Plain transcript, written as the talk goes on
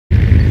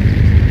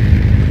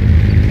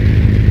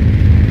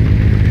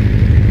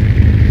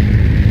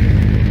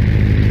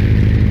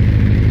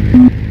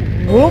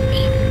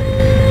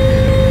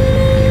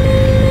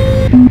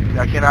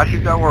gotta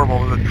shoot that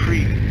orbital. There's a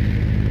tree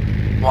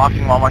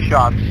blocking all my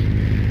shots.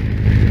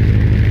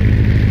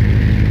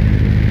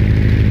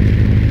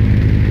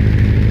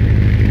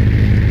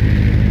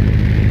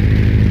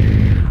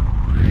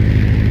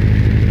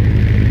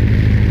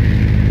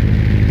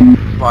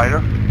 Slider.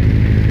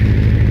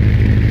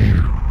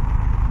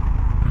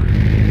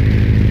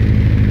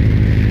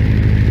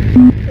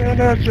 And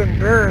that's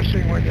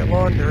embarrassing when you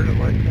launder it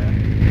like that.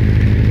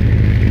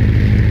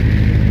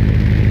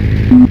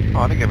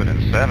 Oh, I think I've been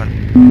in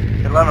 7.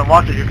 11,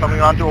 watch it. You're coming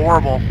onto a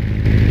orbital.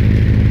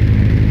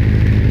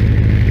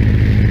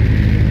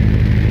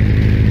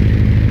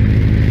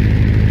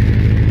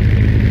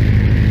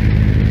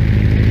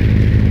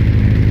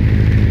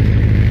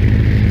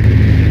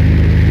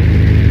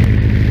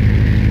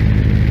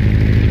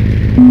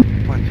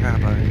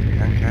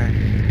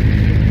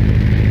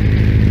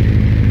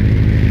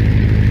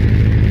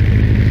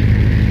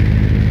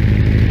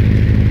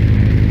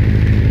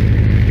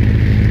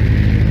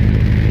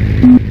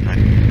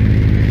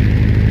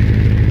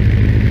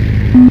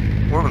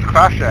 Where was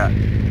Crash at?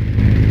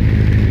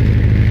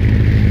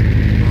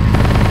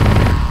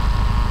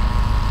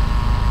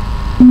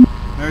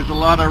 There's a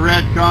lot of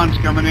red cons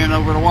coming in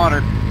over the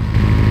water.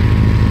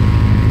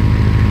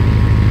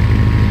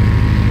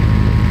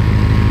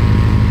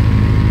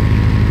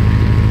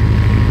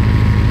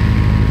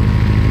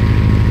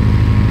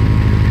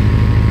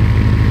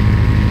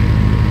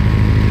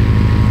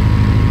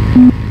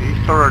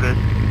 He's turreted.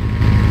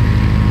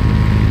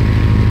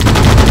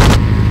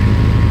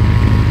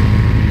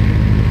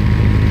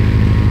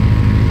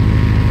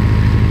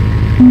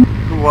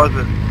 Who was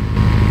it?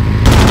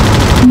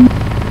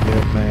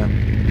 Yes, man.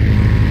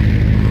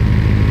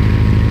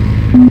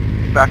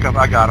 Back up,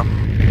 I got him.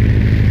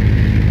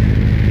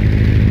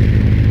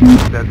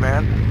 Dead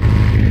man.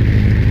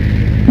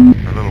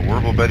 Our little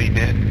warble buddy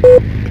dead.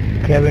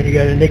 Kevin, you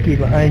got a Nicky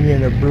behind you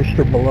and a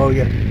Brewster below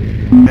you.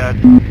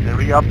 Dead. They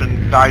re-upped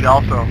and died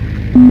also.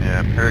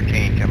 Yeah,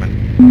 hurricane coming.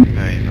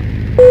 Nice.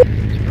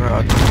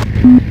 Surprise.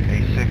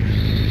 A6.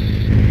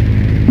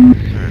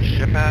 Is there a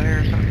ship out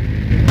here or something?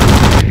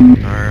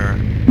 Our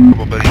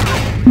warble buddy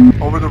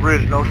dead. Over the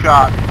bridge, no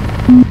shot.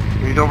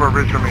 He's over a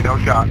bridge from me, no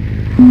shot.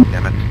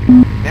 Damn it.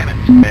 Damn it.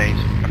 Yeah,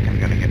 he's fucking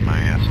gonna get my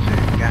ass too.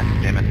 God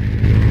damn it.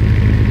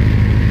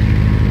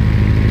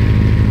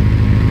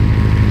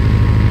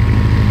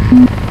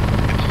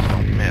 Just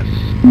don't miss.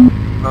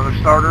 Another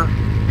starter.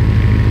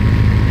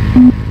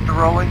 They're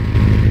rolling.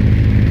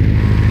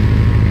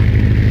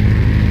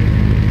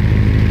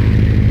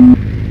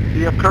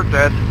 Yep, Kirk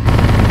dead.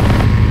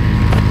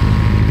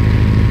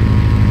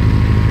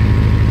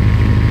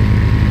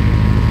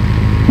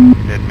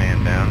 Dead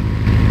man down.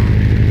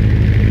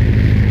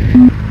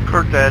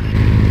 Kirk dead.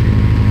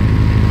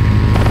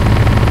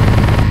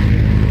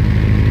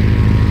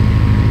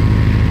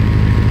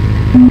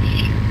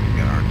 Shit,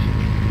 got arms.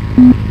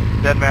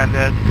 Dead man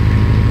dead.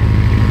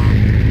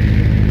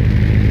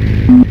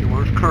 Okay,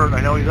 where's Kurt?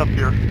 I know he's up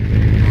here.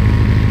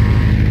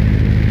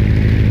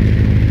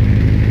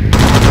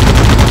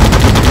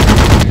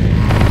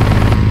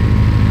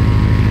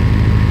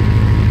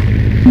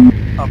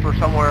 Up or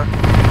somewhere.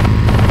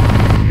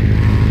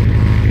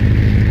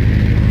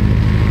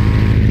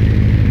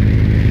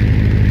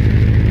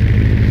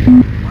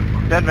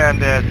 Dead man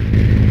dead.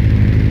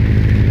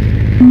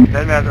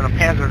 Dead man's in a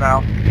Panzer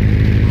now.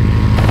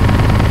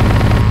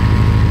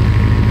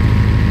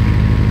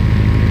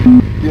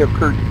 Yeah,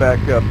 Kurt's back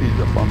up. He's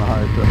up on the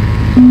high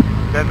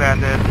side. Dead man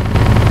dead.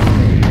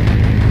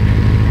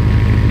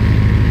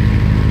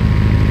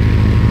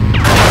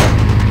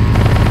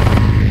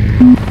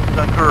 It's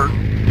on Kurt.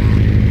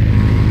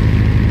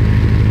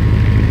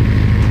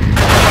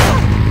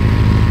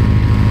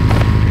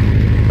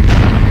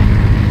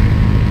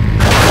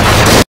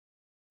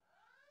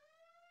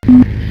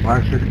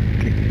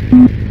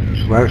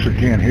 Slasher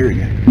can't hear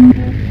you.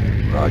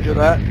 Roger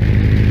that.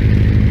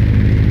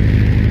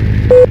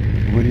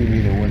 What do you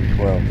mean a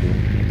 112,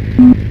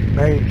 dude?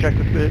 Hey, check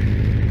the fit.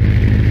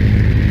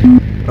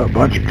 A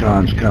bunch of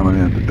cons coming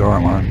in at the door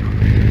line.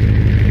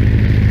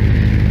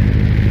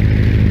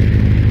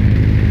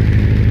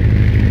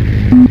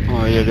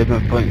 Oh yeah, they've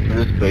been fighting for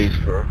this base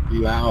for a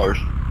few hours.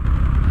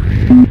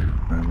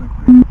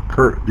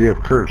 Kurt, yeah,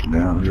 Kurt's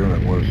down there.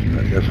 That was,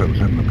 I guess that was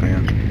in the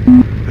pants.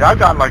 Yeah, I've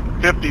gotten like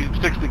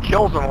 50, 60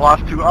 kills in the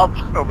last 2 ups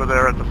over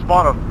there at the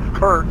spawn of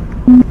Kurt.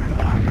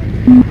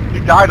 He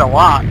died a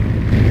lot.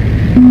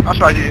 That's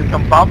why he didn't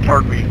come bomb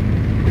toward me.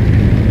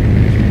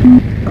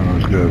 Oh,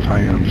 this guy's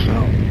hanging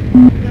himself.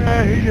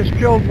 Yeah, he just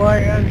killed my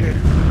engine.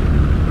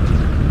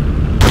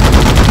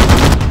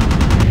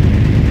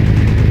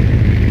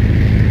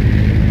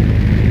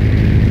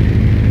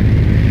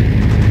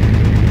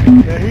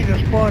 Yeah, he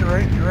just spawned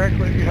right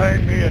directly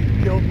behind me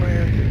and killed my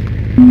engine.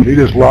 He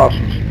just lost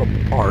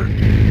some parts.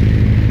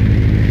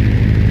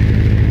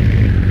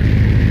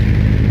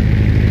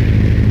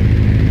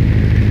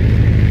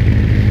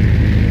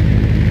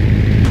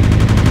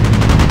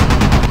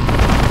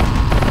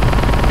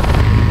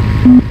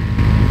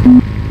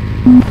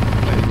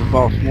 They've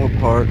lost more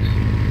parts.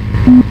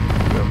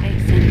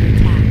 Extended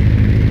attack.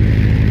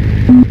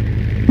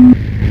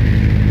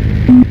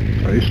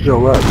 he's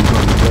still up. He's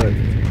on the dead.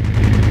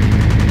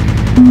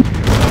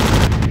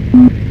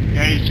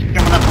 Yeah, he's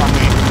coming up on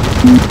me.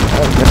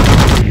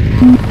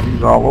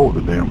 He's all over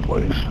the damn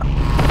place.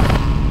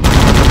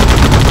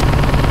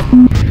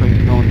 So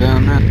he's going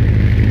down that.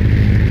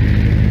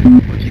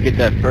 Once you get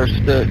that first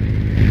step.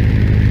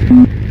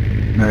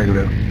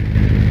 Negative.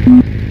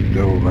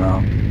 Dove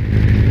out.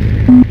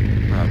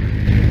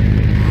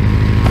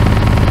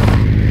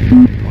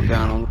 Going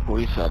down on the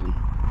 47.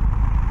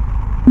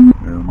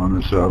 Yeah, I'm on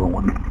this other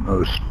one.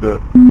 Another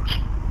spit.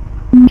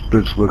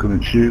 Spit's looking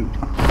at you.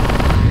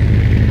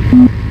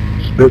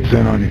 Spit's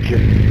in on your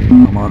kid.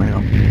 I'm on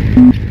him.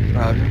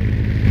 Roger.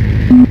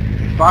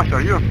 Fox,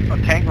 are you a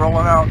tank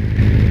rolling out?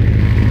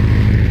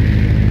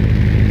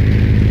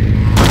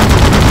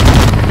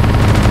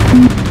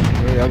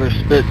 The other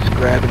spit's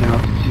grabbing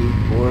altitude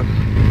for us.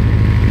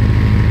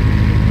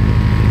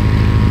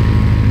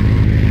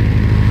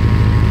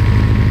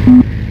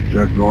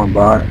 Jack going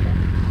by.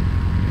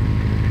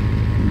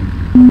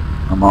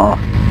 I'm off.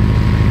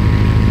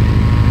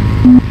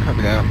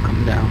 Copy that, I'm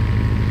coming down.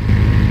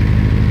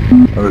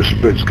 Other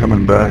spit's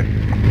coming back.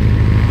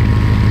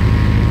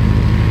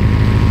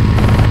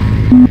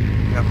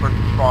 Yeah, first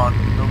spawn.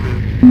 No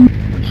biz.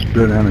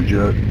 Spit and a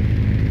jet.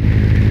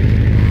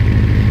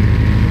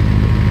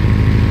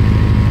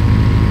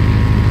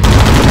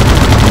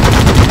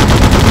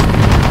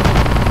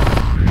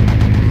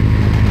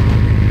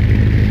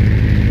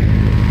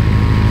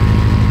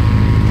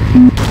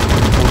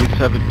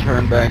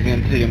 Turn back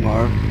into you,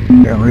 Marv.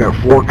 Yeah, we got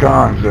 4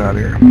 cons out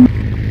here.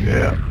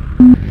 Yeah.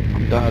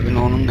 I'm diving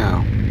on them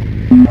now.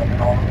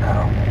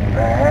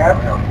 Yeah,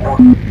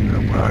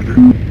 Roger.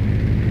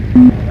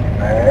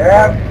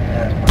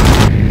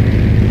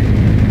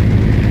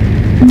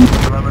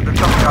 Remember, there's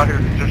something out here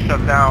that just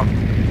shut down.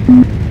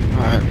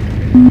 Alright.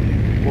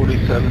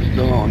 47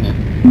 still on you.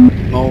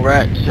 No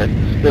rat, check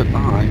the spit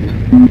behind you.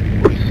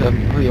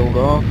 47 peeled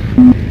off.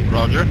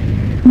 Roger.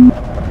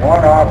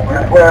 One off.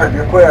 You're clear.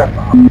 You're clear.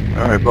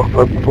 All right, both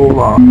of them full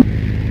on.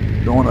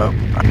 Going up. He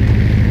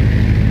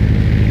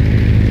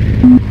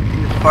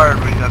just fired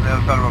me on the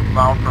other side of a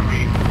mountain from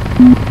me.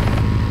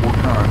 4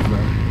 cons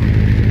there.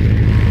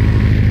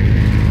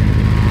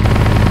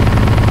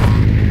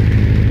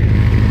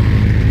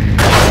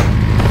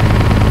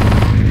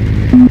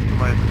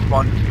 Somebody at the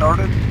spawn just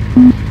started.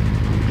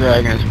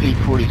 Dragon is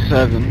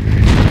P47.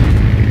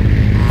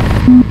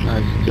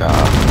 Nice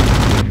job.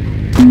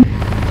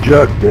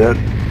 Judd dead.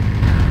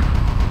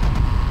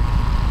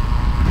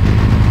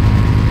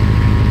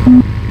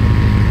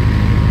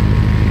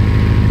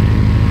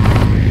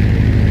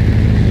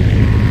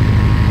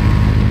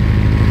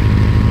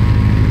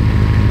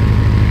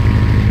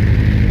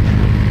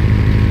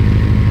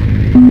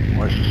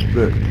 Watch the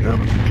spit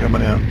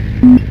coming in.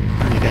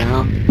 Are you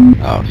down?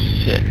 Oh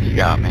shit, you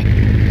got me.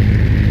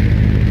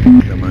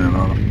 Coming in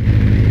on him.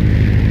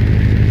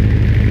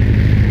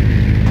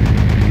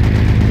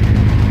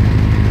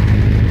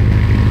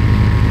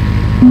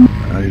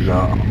 He's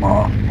out. I'm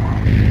off.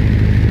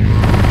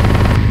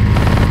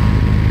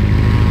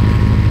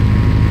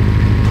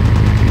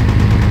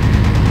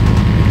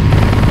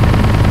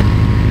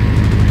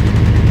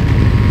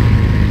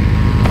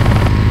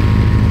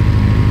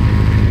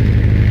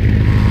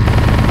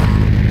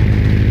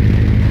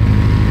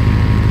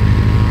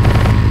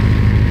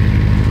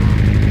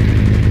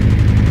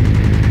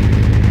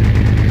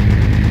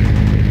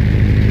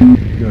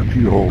 Got a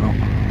few holes.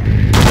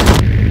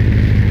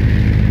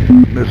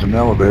 Missing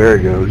elevator. There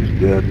he goes. He's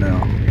dead now.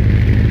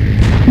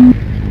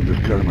 Someone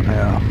just cut him in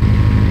half.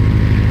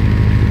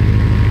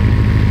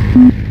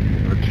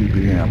 Or TB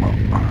ammo.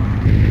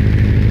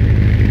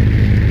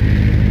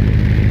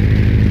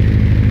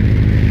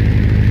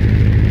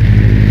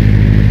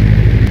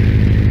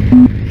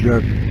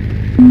 Jet.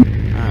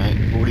 Alright,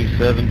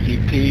 47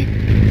 TP.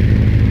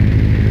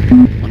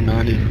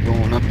 190's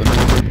going up and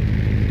over.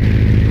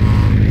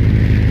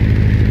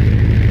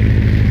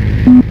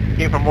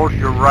 Came from over to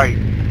your right.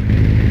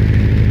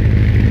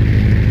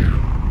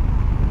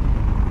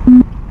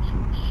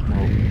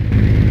 Smoke.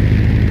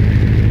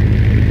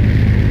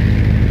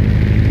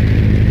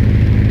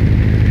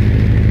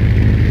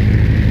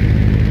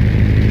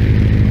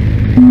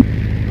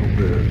 No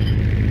biz.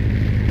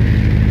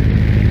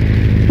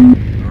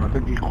 I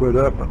think he quit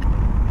up.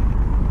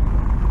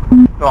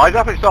 So I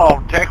definitely saw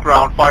a tank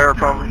round fire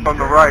from the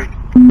right.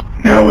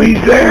 No,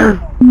 he's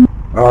there.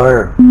 Oh,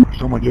 there.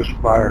 Someone just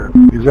fired.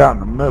 He's out in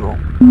the middle.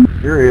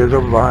 Here he is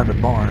over behind the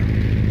barn.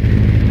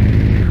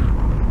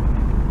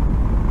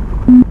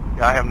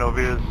 Yeah, I have no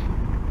viz.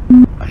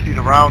 I see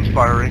the rounds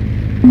firing.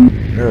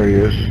 There he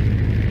is.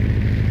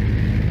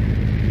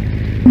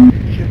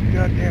 Some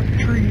goddamn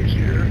trees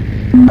here.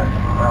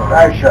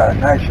 Nice shot,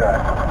 nice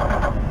shot.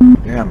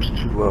 Damn, it's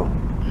too low.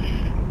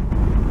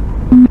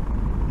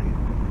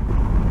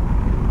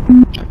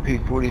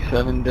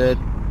 P47 dead.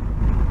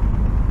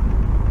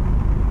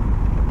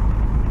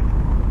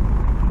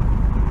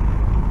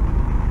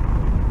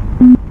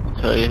 I'll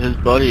tell you, his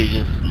buddy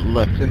just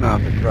left him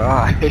out to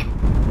dry.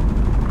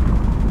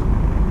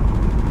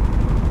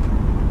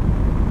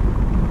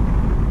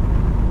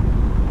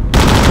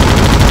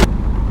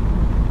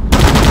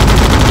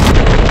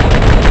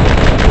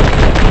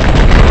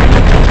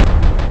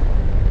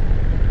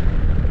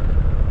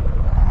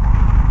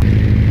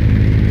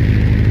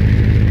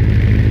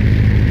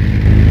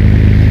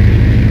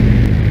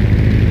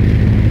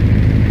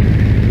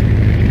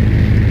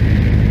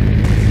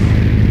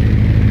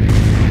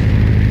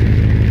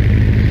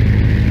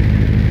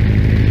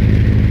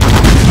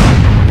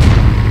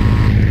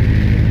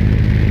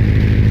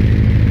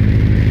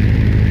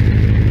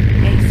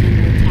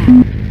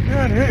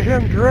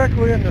 I'm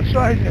directly in the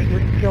side that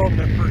didn't kill him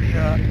that first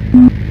shot.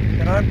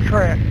 And I'm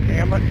trapped,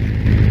 damn it.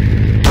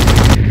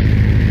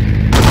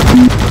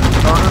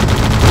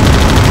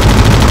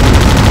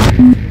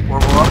 Where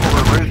we're up with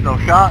the original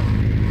shot.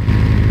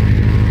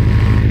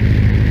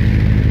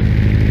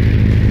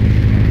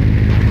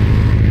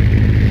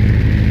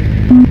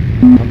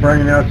 I'm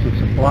bringing out some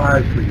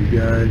supplies for you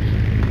guys.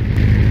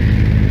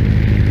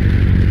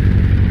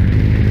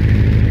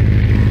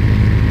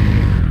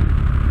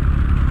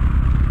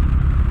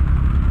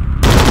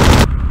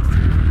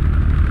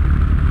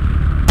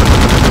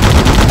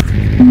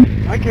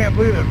 I can't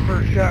believe that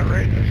first shot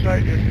right in the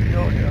side didn't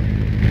kill him.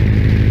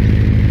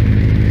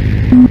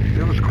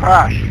 It was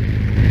Crash.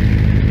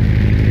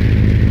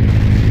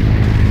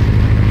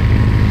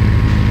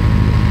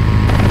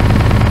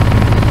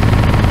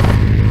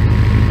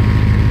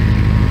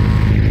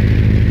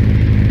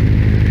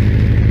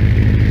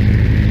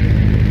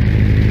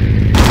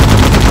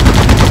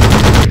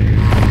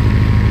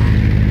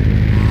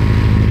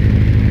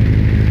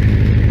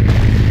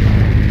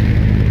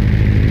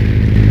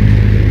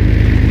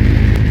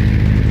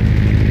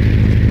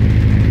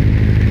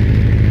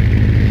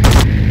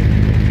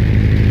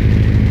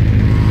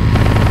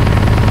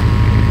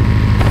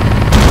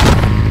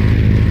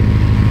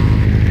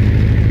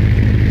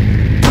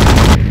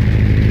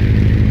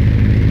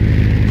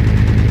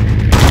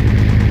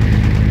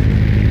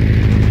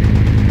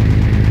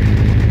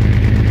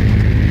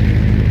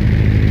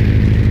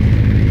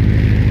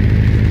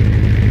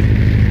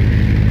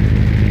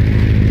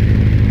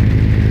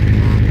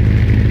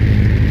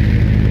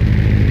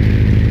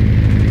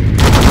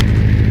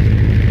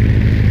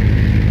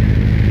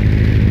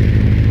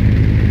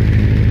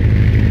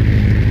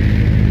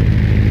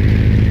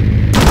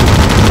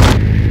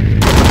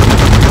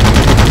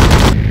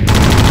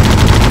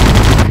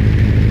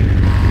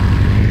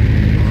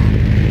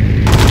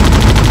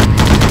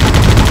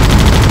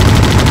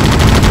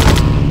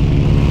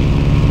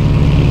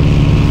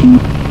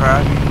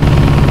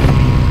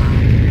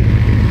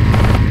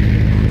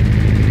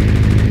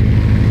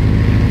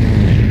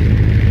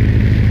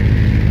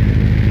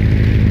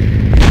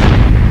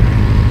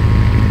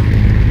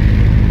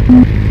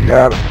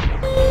 Got him.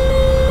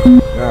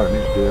 Got him,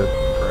 he's dead.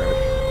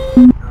 Crash.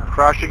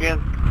 Crash again.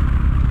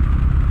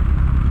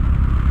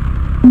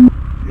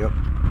 Yep.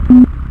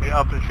 Get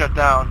up and shut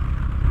down.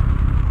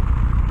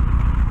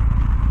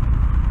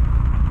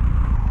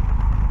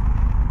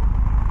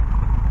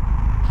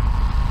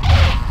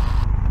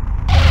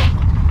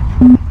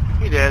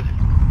 He did.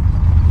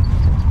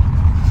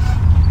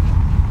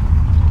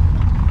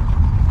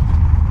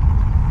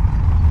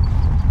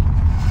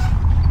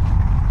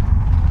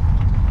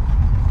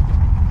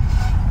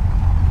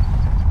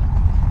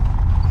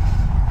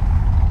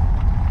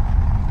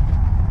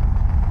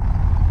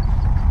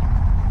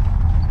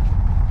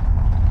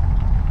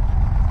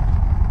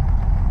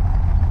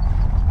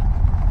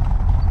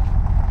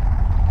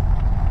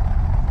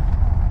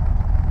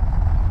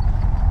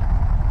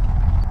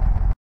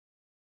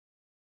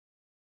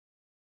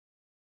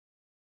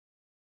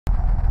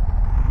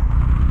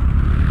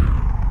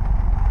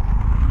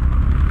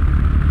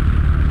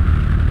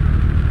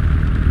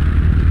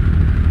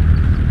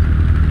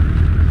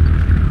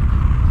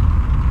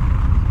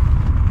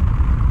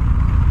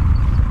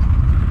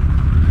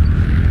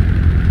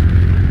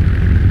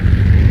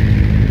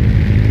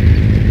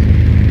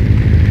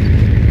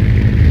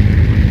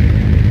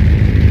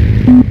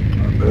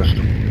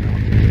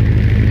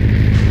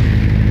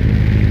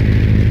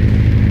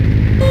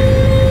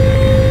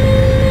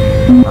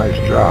 Nice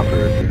job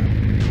there, Jim.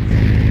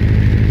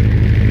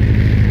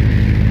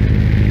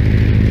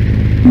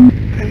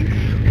 Thanks.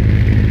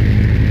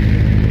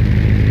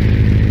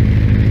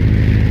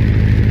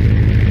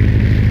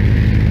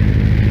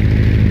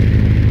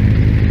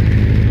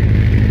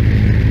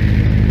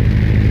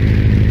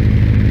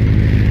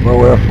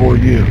 Low F for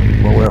you.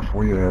 Low F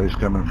for you. Yeah, he's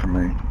coming for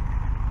me.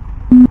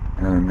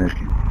 And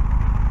Nicky.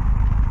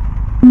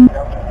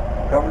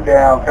 Coming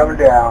down, coming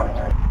down.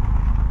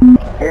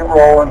 Keep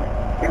rolling,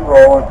 keep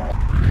rolling.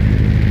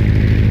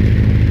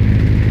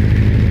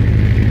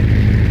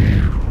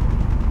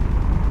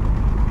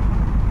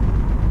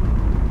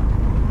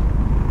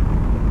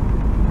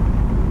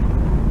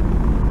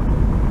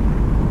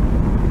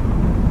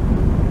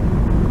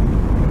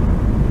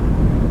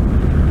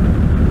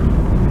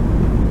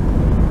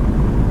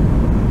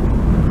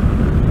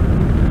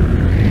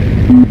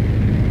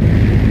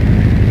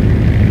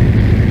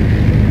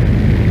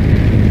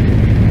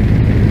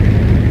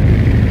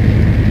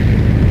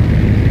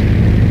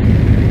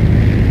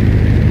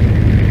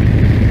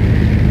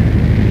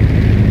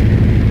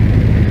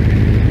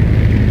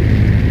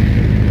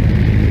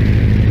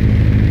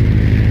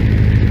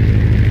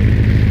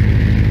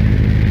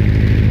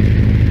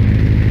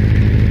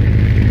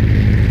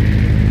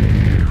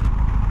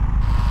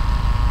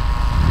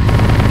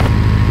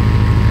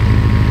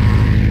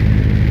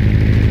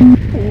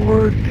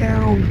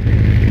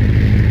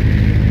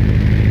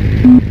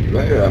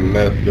 They done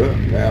messed up.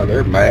 Now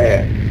they're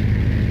mad.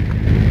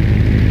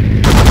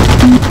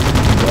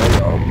 They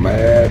are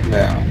mad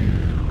now.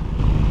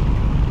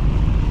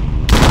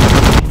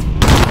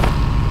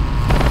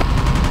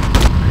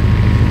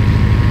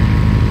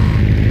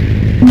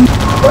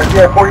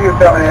 got 4 you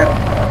coming in.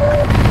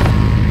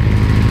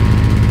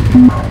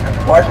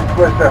 Watch him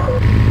twist up.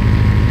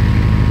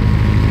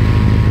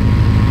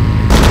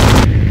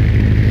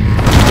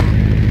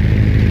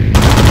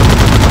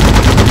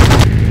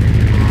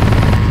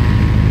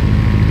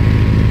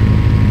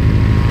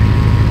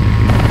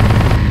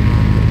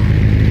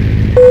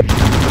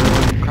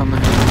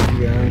 Coming in with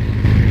you guys.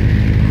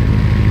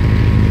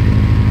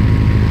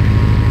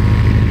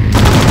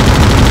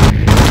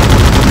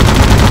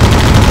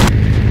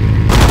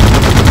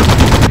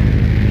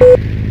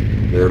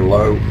 They're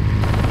low.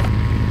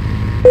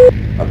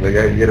 I think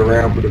I can get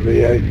around for the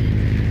V8.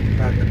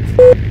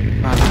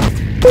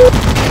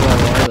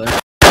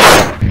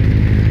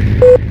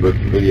 But the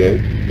V8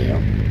 is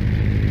down.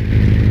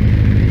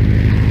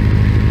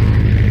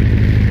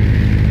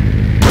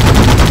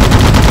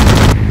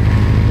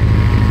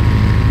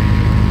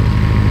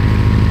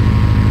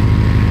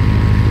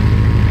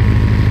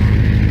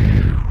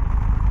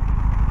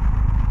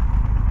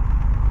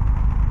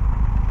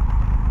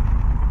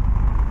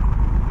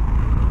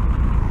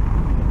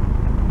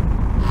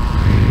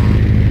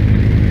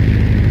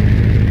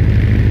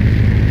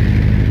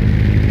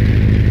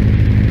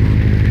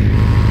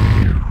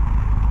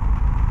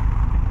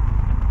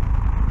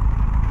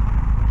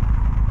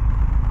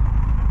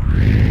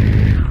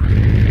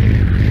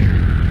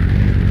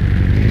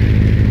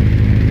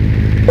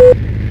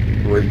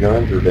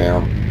 Guns are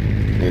down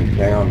in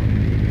town.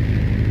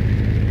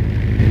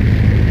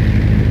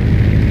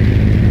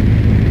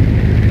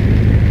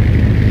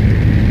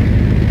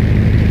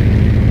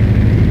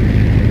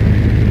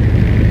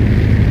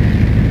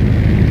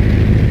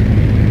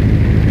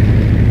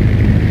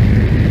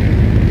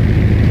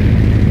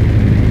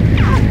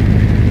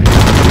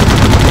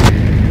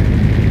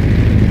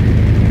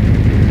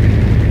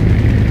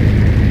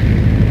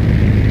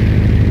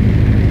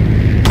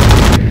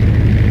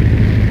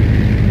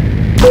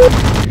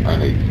 I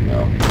need some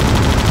help.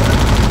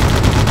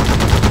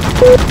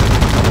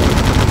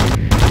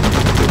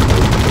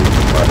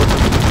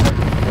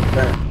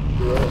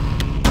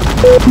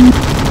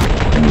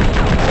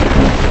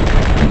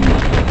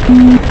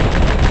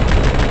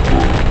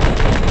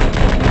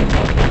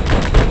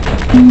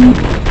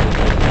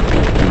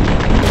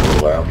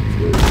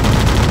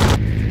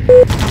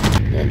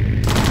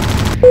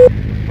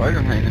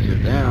 Spider hangers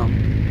are down.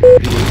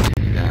 V8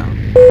 is down.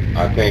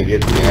 I can't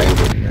get the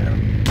angle down.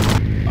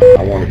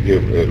 I want to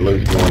give at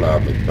least one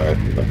of them as fast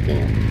as I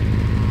can.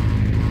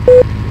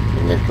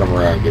 And then come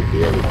around and get the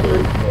other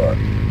two.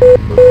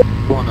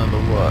 One of the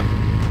what?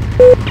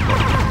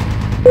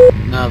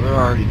 No, they're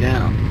already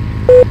down.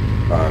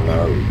 I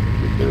know.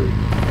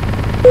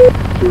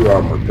 But two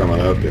of them are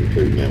coming up in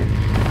 2 minutes.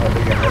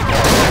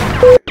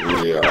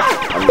 Yeah,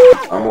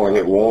 I'm going to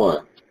hit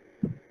one.